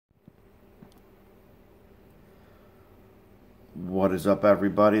What is up,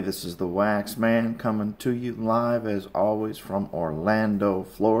 everybody? This is the Wax Man coming to you live as always from Orlando,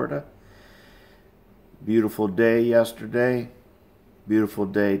 Florida. Beautiful day yesterday, beautiful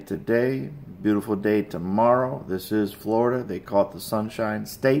day today, beautiful day tomorrow. This is Florida. They call it the Sunshine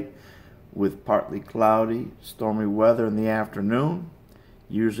State, with partly cloudy, stormy weather in the afternoon.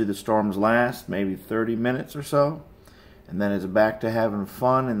 Usually the storms last maybe 30 minutes or so, and then it's back to having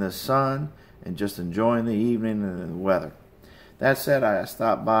fun in the sun and just enjoying the evening and the weather. That said, I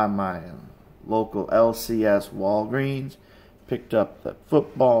stopped by my local LCS Walgreens, picked up the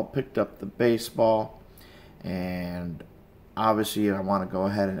football, picked up the baseball, and obviously I want to go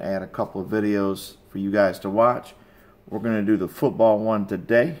ahead and add a couple of videos for you guys to watch. We're going to do the football one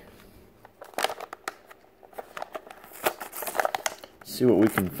today. See what we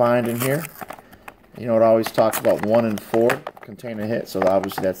can find in here. You know, it always talks about 1 in 4 contain a hit, so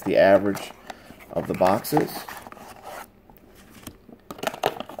obviously that's the average of the boxes.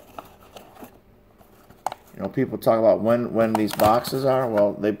 You know, people talk about when these boxes are.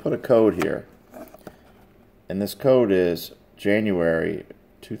 Well, they put a code here, and this code is January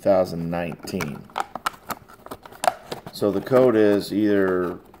 2019. So the code is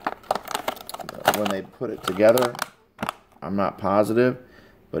either when they put it together. I'm not positive,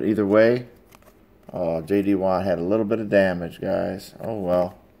 but either way, J.D. Watt had a little bit of damage, guys. Oh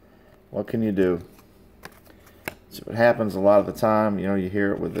well, what can you do? So it happens a lot of the time. You know, you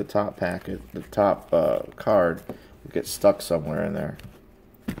hear it with the top packet, the top card. It gets stuck somewhere in there.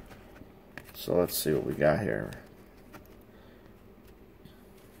 So let's see what we got here.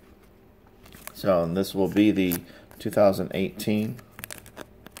 So, and this will be the 2018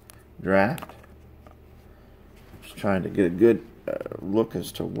 draft. Just trying to get a good look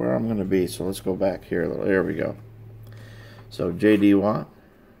as to where I'm going to be. So let's go back here a little. There we go. So J.D. Watt,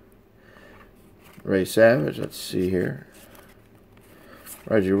 Ray Savage, let's see here.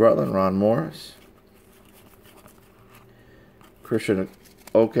 Reggie Rutland, Ron Morris, Christian.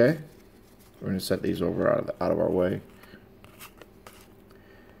 Okay, we're going to set these over out of our way.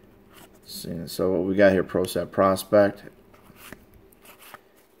 Let's see, so what we got here, Pro Set Prospect.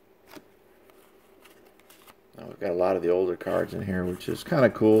 Now we've got a lot of the older cards in here, which is kind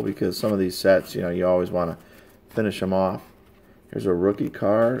of cool because some of these sets, you know, you always want to finish them off. Here's a rookie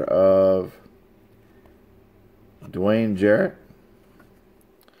card of Dwayne Jarrett.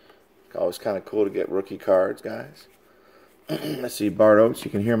 Always kind of cool to get rookie cards, guys. Let's see, Bart Oates.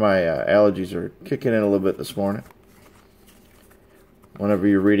 You can hear my allergies are kicking in a little bit this morning. Whenever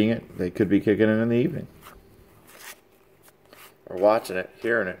you're reading it, they could be kicking in the evening. Or watching it,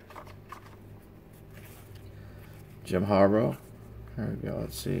 hearing it. Jim Harbaugh. There we go.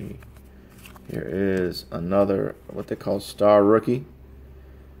 Let's see. Here is another, what they call star rookie.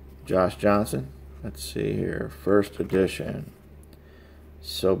 Josh Johnson. Let's see here, first edition.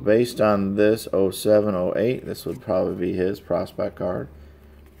 So based on this 07-08, this would probably be his prospect card.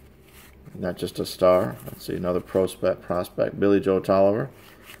 Not just a star. Let's see, another prospect, Billy Joe Tolliver.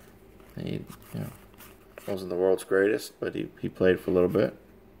 He, you know, wasn't the world's greatest, but he played for a little bit.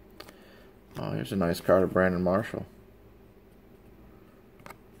 Oh, here's a nice card of Brandon Marshall.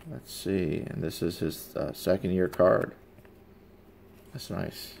 Let's see, and this is his second-year card. That's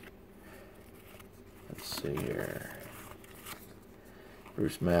nice. Let's see here.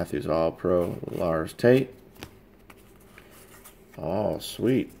 Bruce Matthews, All-Pro. Lars Tate. Oh,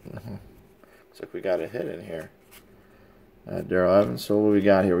 sweet. Looks like we got a hit in here. Darrell Evans. So what we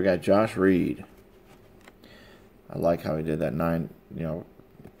got here? We got Josh Reed. I like how he did that 9, you know,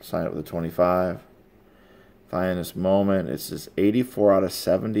 sign it with a 25. Finest moment. It's just 84 out of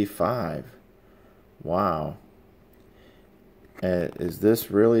 75. Wow. Is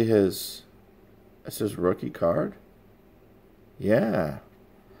this really his... This is rookie card? Yeah.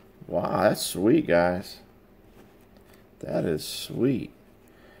 Wow, that's sweet, guys. That is sweet.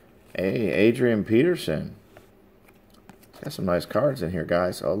 Hey, Adrian Peterson. Got some nice cards in here,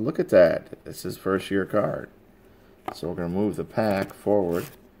 guys. Oh, look at that. It's his first year card. So we're going to move the pack forward.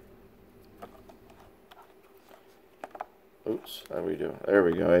 Oops, how do we do? There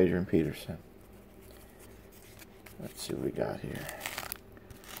we go, Adrian Peterson. Let's see what we got here.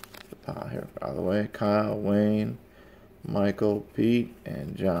 Here, out of the way, Kyle, Wayne, Michael, Pete,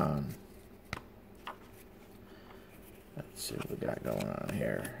 and John. Let's see what we got going on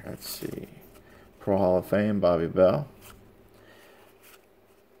here. Let's see. Pro Hall of Fame, Bobby Bell.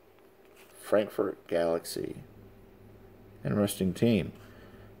 Frankfurt Galaxy. Interesting team.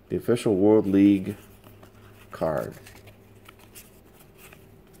 The official World League card.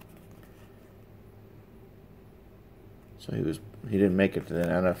 So he was He didn't make it to the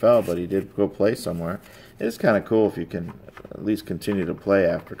NFL, but he did go play somewhere. It's kind of cool if you can at least continue to play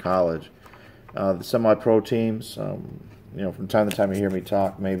after college. The semi-pro teams, you know, from time to time you hear me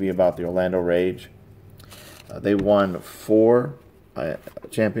talk maybe about the Orlando Rage. They won 4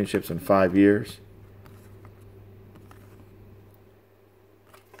 championships in 5 years.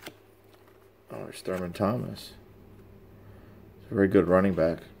 Oh, there's Thurman Thomas. He's a very good running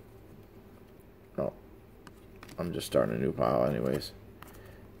back. Oh, I'm just starting a new pile anyways.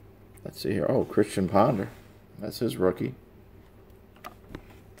 Let's see here. Oh, Christian Ponder. That's his rookie.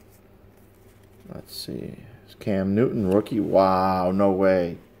 Let's see. It's Cam Newton rookie. Wow, no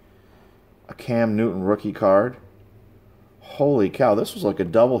way. A Cam Newton rookie card. Holy cow, this was like a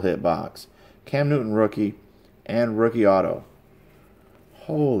double hit box. Cam Newton rookie and rookie auto.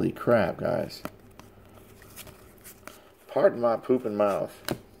 Holy crap, guys. Pardon my pooping mouth.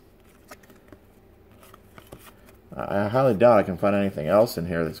 I highly doubt I can find anything else in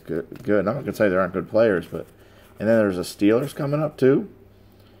here that's good. I'm not going to say there aren't good players, but... And then there's a Steelers coming up, too.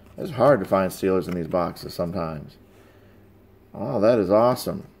 It's hard to find Steelers in these boxes sometimes. Oh, that is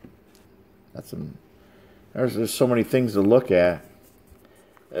awesome. That's some... There's so many things to look at.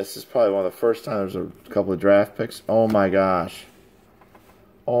 This is probably one of the first times there's a couple of draft picks. Oh, my gosh.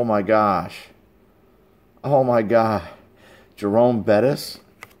 Oh, my gosh. Oh, my God. Jerome Bettis?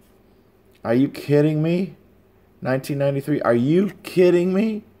 Are you kidding me? 1993. Are you kidding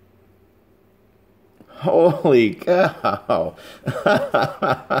me? Holy cow.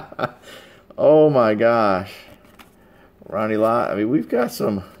 Oh my gosh. Ronnie Lott. I mean, we've got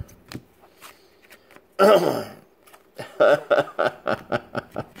some. Oh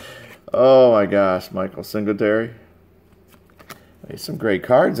my gosh. Michael Singletary. There's some great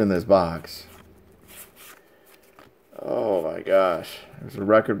cards in this box. Oh my gosh. There's a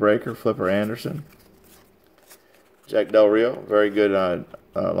record breaker, Flipper Anderson. Jack Del Rio, very good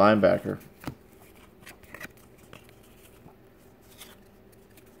linebacker.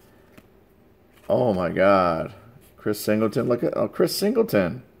 Oh my God. Chris Singleton, look at Chris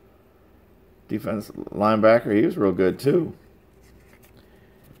Singleton. Defense linebacker, he was real good too.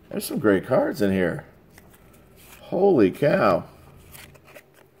 There's some great cards in here. Holy cow.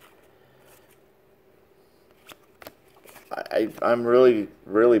 I'm really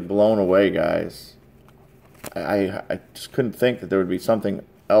blown away, guys. I just couldn't think that there would be something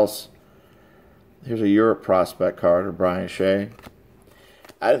else. Here's a Europe prospect card of Brian Shea.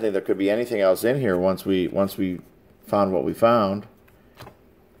 I didn't think there could be anything else in here once we found what we found.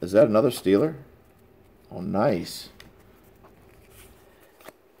 Is that another Steeler? Oh, nice.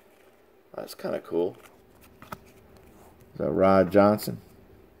 That's kind of cool. Is that Rod Johnson?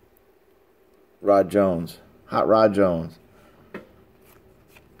 Rod Jones. Hot Rod Jones.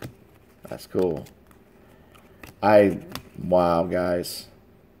 That's cool. Wow, guys.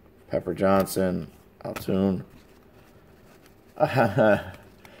 Pepper Johnson, Altoon.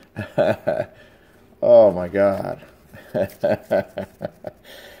 Oh my God.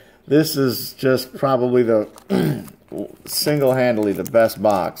 This is just probably the single-handedly the best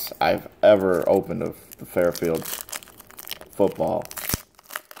box I've ever opened of the Fairfield football.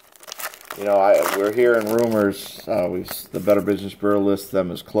 You know, we're hearing rumors. The Better Business Bureau lists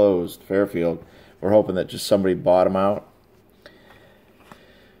them as closed, Fairfield. We're hoping that just somebody bought them out.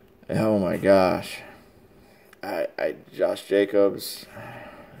 Oh my gosh. Josh Jacobs,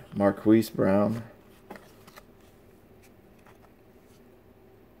 Marquise Brown.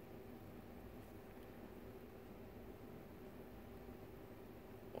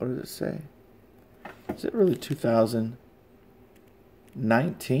 What does it say? Is it really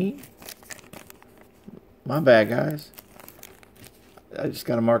 2019? My bad, guys. I just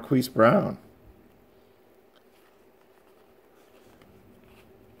got a Marquise Brown.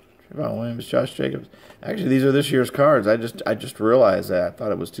 Trayvon Williams, Josh Jacobs. Actually, these are this year's cards. I just realized that. I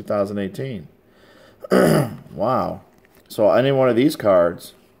thought it was 2018. Wow. So any one of these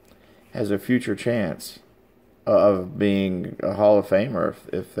cards has a future chance of being a Hall of Famer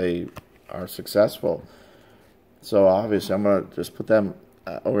if they are successful. So obviously, I'm gonna just put them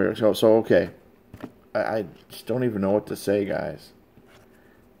over here. So okay. I just don't even know what to say, guys.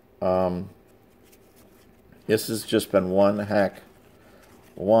 This has just been one of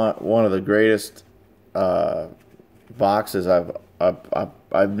the greatest boxes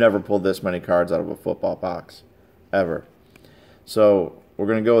I've never pulled this many cards out of a football box ever. So we're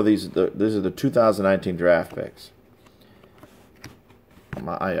gonna go with these. These are the 2019 draft picks.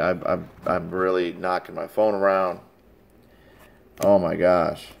 I'm really knocking my phone around. Oh my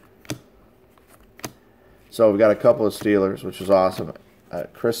gosh. So we've got a couple of Steelers, which is awesome.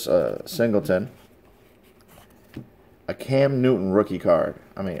 Chris Singleton. a Cam Newton rookie card.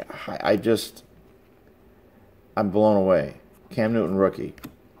 I mean, I'm blown away. Cam Newton rookie.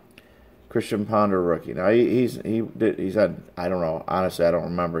 Christian Ponder rookie. Now he's had, I don't know, honestly I don't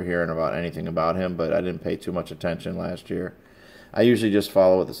remember hearing about anything about him, but I didn't pay too much attention last year. I usually just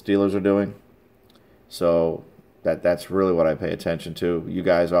follow what the Steelers are doing, so that's really what I pay attention to. You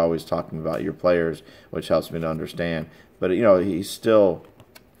guys are always talking about your players, which helps me to understand. But he's still,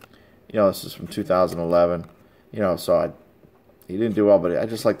 this is from 2011. So he didn't do well, but I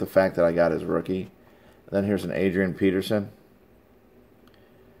just like the fact that I got his rookie. And then here's an Adrian Peterson,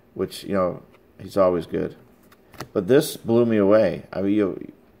 which, he's always good. But this blew me away. I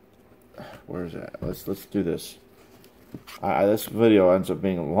mean, where is that? Let's do this. This video ends up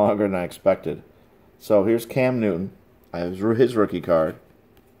being longer than I expected. So here's Cam Newton. I have his rookie card.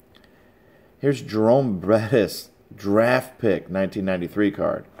 Here's Jerome Bettis, draft pick, 1993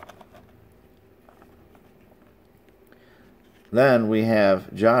 card. Then we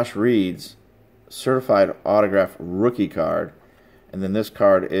have Josh Reed's certified autograph rookie card. And then this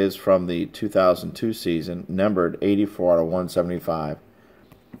card is from the 2002 season, numbered 84 out of 175.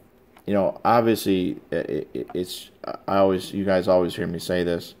 Obviously, you guys always hear me say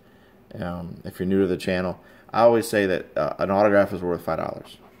this. If you're new to the channel, I always say that an autograph is worth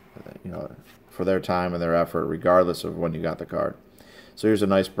 $5. For their time and their effort, regardless of when you got the card. So here's a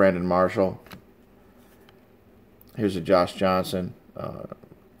nice Brandon Marshall. Here's a Josh Johnson,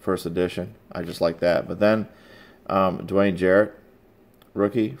 first edition. I just like that. But then Dwayne Jarrett,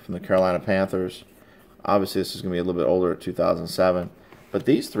 rookie from the Carolina Panthers. Obviously, this is going to be a little bit older at 2007. But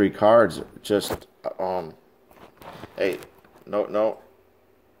these three cards just, hey, no,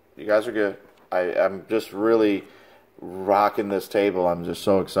 you guys are good. I'm just really rocking this table. I'm just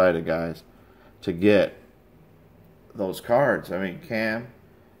so excited, guys, to get those cards. I mean, Cam,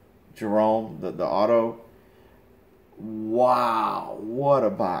 Jerome, the auto. Wow, what a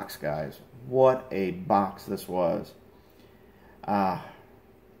box, guys. What a box this was. I'm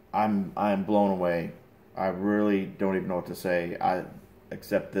blown away. I really don't even know what to say.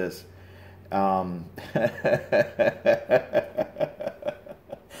 Except this.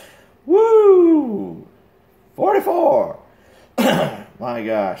 Woo! 44. My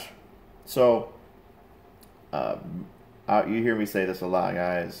gosh. So, you hear me say this a lot,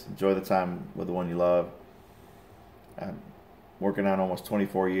 guys. Enjoy the time with the one you love. I'm working on almost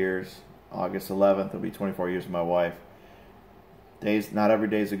 24 years. August 11th, it'll be 24 years with my wife. Not every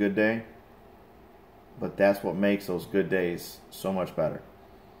day is a good day, but that's what makes those good days so much better.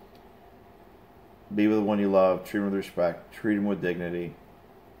 Be with the one you love, treat them with respect, treat them with dignity.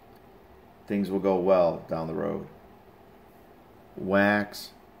 Things will go well down the road.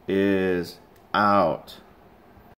 Wax is out.